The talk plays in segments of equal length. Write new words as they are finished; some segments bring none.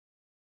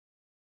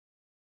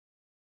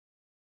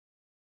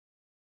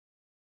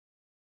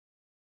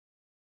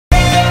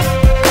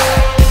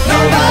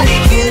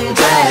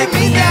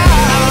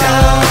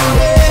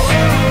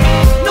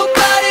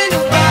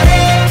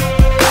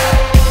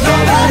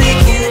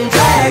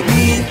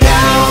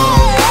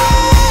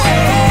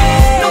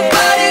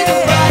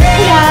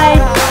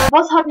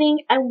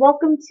morning and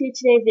welcome to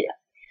today's video.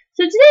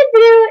 So today's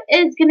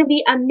video is going to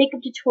be a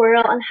makeup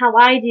tutorial on how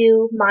I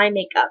do my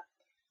makeup.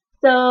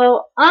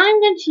 So I'm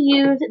going to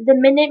use the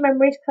Midnight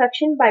Memories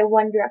collection by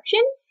One Direction,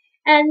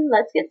 and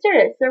let's get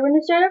started. So we're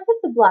going to start off with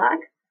the black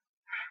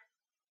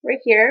right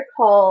here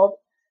called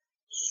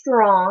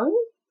Strong,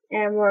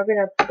 and we're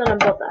going to put it on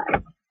both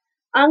eyes.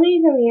 I'm going to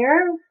use a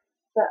mirror,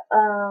 but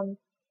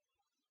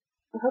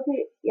I hope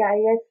you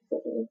guys can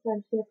see this. So I'm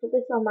just going to put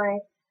this on my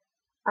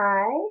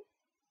eye.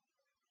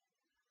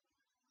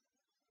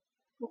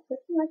 Not put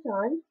too much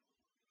on.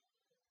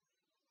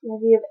 And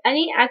if you have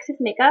any excess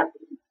makeup,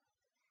 you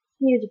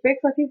can use a big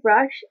fluffy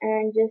brush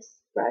and just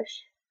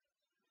brush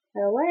it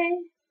away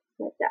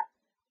like that.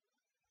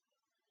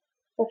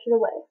 Brush it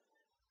away.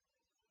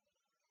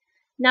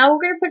 Now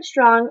we're going to put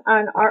Strong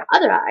on our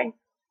other eye.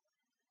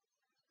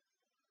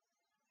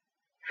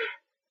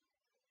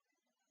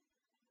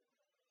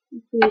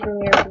 Use a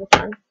mirror for this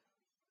one.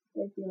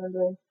 If you want to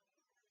do.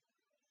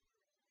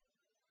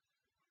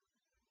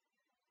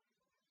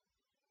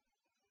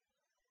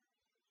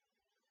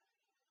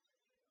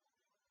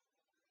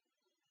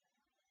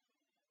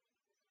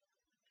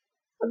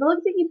 If it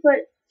looks like you put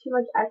too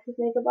much excess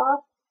makeup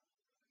off,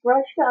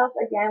 brush it off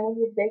again with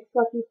your big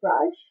fluffy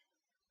brush.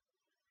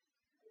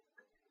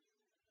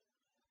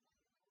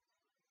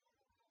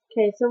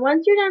 Okay, so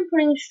once you're done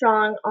putting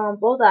Strong on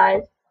both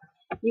eyes,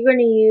 you're going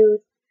to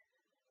use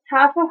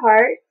half a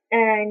heart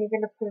and you're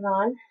going to put it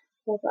on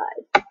both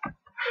eyes.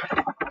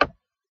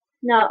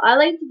 Now, I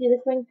like to do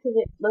this one because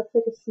it looks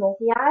like a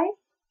smoky eye.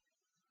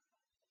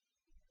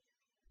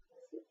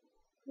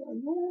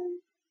 One more.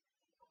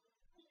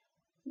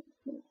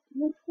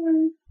 This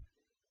one.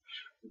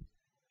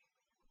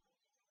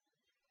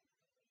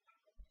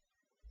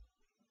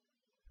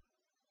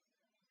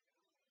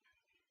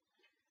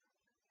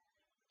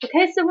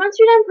 Okay, so once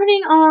you're done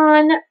putting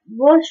on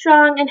both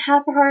Strong and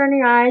half a heart on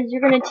your eyes, you're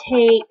going to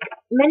take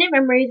Midnight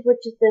Memories,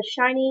 which is the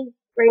shiny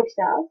gray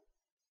stuff,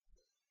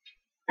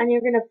 and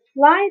you're going to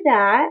apply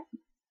that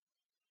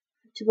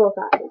to both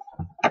eyes.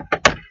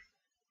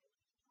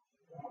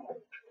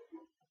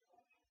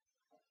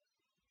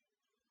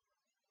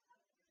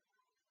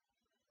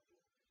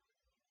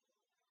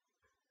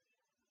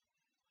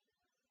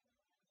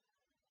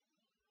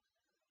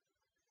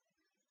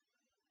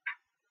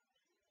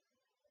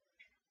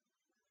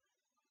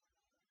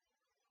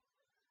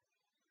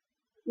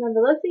 Now, if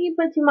it looks like you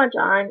put too much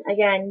on,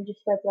 again, you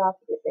just wipe it off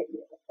with your big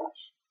makeup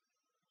brush.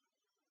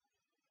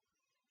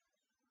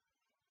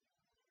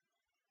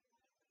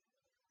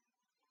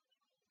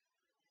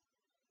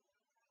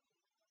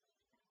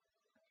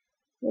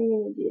 Then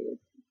you're going to do this.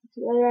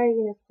 So the other eye,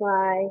 you're going to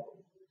apply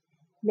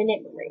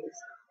Midnight Memories.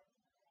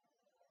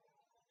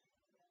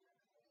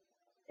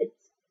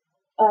 It's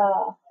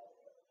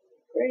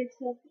gray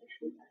stuff.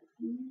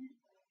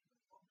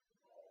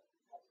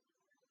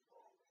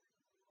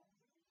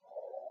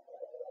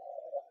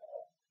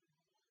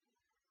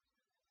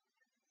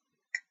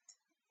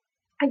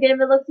 Again,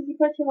 if it looks like you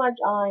put too much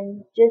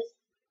on, just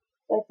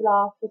wipe it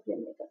off with your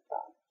makeup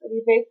brush, with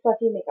your very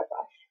fluffy makeup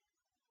brush.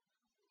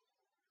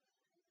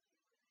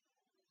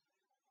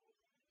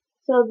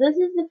 So this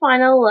is the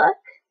final look.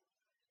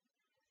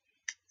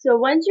 So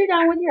once you're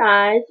done with your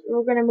eyes,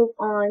 we're going to move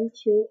on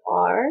to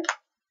our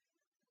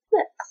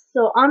lips.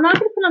 So I'm not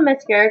going to put on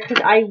mascara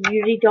because I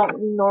usually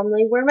don't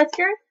normally wear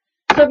mascara.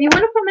 So if you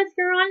want to put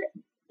mascara on,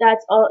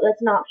 that's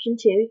an option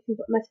too. You can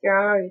put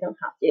mascara on or you don't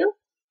have to.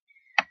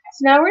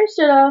 So now we're going to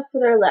start off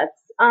with our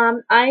lips.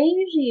 I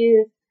usually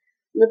use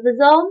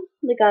Lipizzle,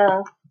 like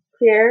a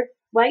clear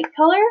white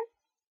color.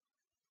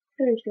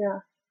 I'm just going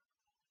to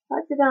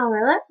put it down on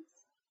my lips.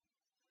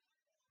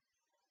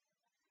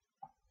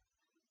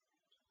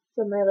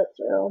 So my lips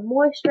are all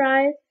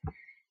moisturized.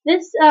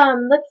 This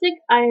lipstick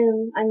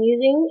I'm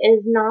using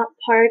is not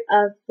part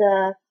of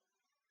the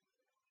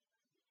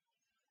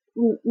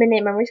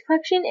Midnight Memories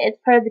collection.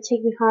 It's part of the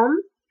Take Me Home.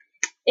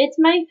 It's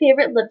my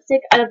favorite lipstick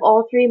out of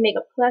all three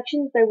makeup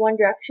collections by One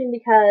Direction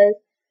because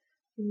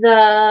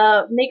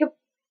the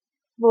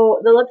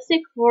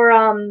lipstick for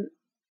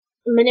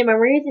Midnight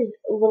Memories is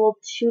a little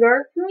too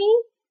dark for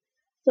me,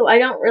 so I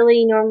don't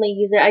really normally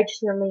use it. I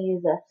just normally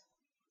use this.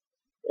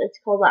 It's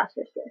called Last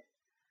Christmas.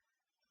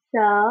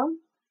 So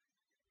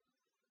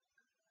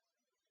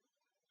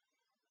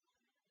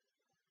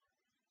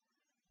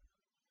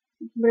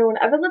but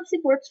whatever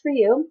lipstick works for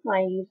you,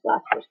 I use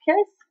Last First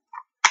Kiss.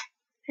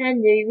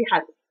 And there you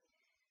have it.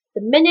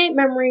 The Midnight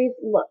Memories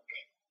look.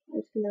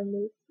 I'm just going to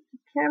move the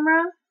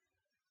camera.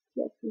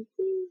 So you can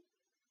see.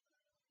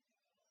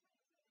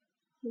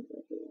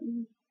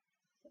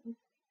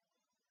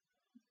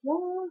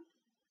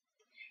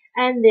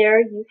 And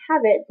there you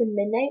have it. The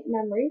Midnight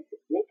Memories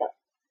makeup.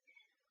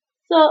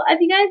 So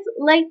if you guys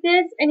like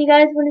this and you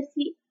guys want to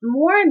see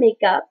more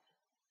makeup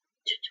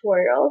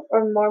tutorials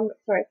or more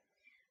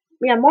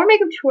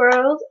makeup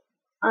tutorials,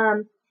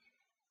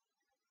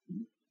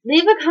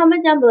 leave a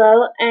comment down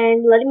below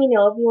and let me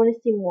know if you want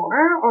to see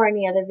more or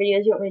any other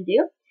videos you want me to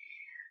do.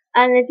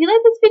 And if you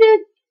like this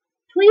video,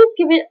 please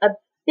give it a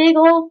big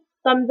old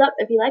thumbs up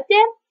if you liked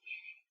it.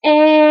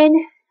 And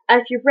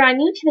if you're brand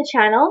new to the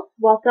channel,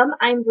 welcome.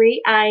 I'm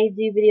Bree. I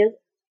do videos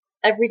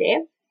every day.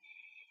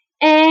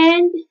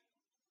 And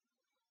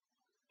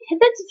hit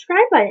that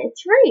subscribe button.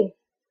 It's free.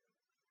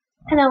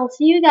 And I will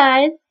see you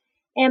guys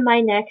in my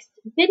next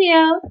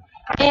video.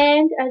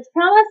 And as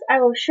promised,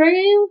 I will show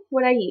you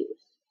what I use.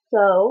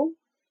 So,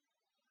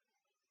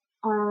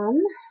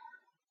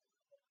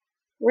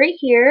 right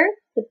here,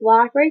 the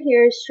black right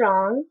here is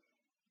strong.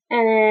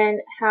 And then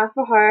half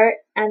a heart,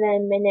 and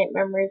then midnight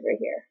memories right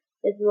here.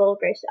 It's a little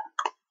gray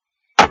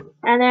stuff.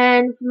 And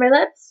then for my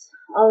lips,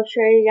 I'll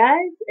show you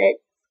guys.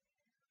 It's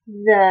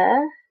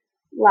the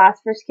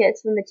Last First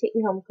Kiss from the Take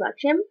Me Home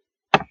collection.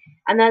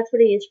 And that's what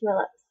I use for my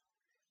lips.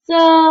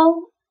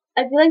 So,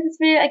 if you like this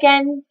video,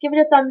 again, give it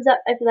a thumbs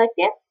up if you liked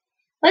it.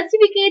 Let's see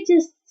if we can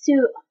get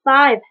to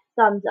 5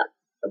 thumbs up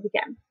if we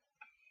can.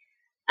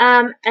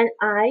 And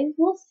I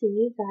will see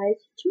you guys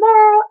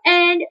tomorrow.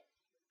 And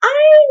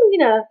I'm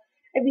gonna,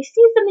 if you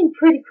see something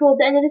pretty cool at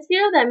the end of this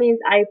video, that means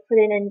I put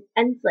in an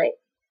end slate.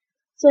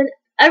 So in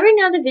every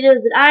now the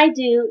videos that I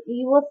do,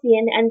 you will see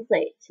an end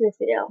slate to this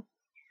video.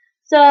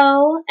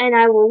 So, and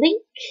I will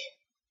link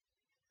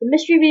the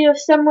mystery video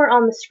somewhere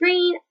on the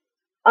screen,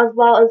 as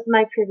well as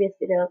my previous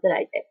video that I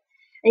did.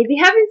 And if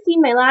you haven't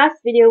seen my last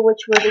video,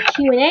 which was a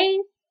Q&A,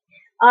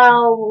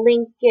 I'll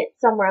link it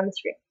somewhere on the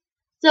screen.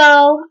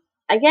 So,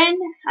 again,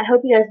 I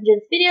hope you guys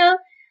enjoyed this video.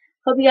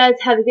 Hope you guys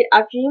have a good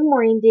afternoon,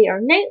 morning, day, or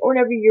night, or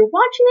whenever you're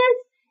watching this.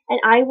 And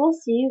I will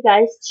see you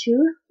guys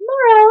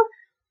tomorrow.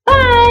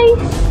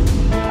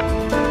 Bye!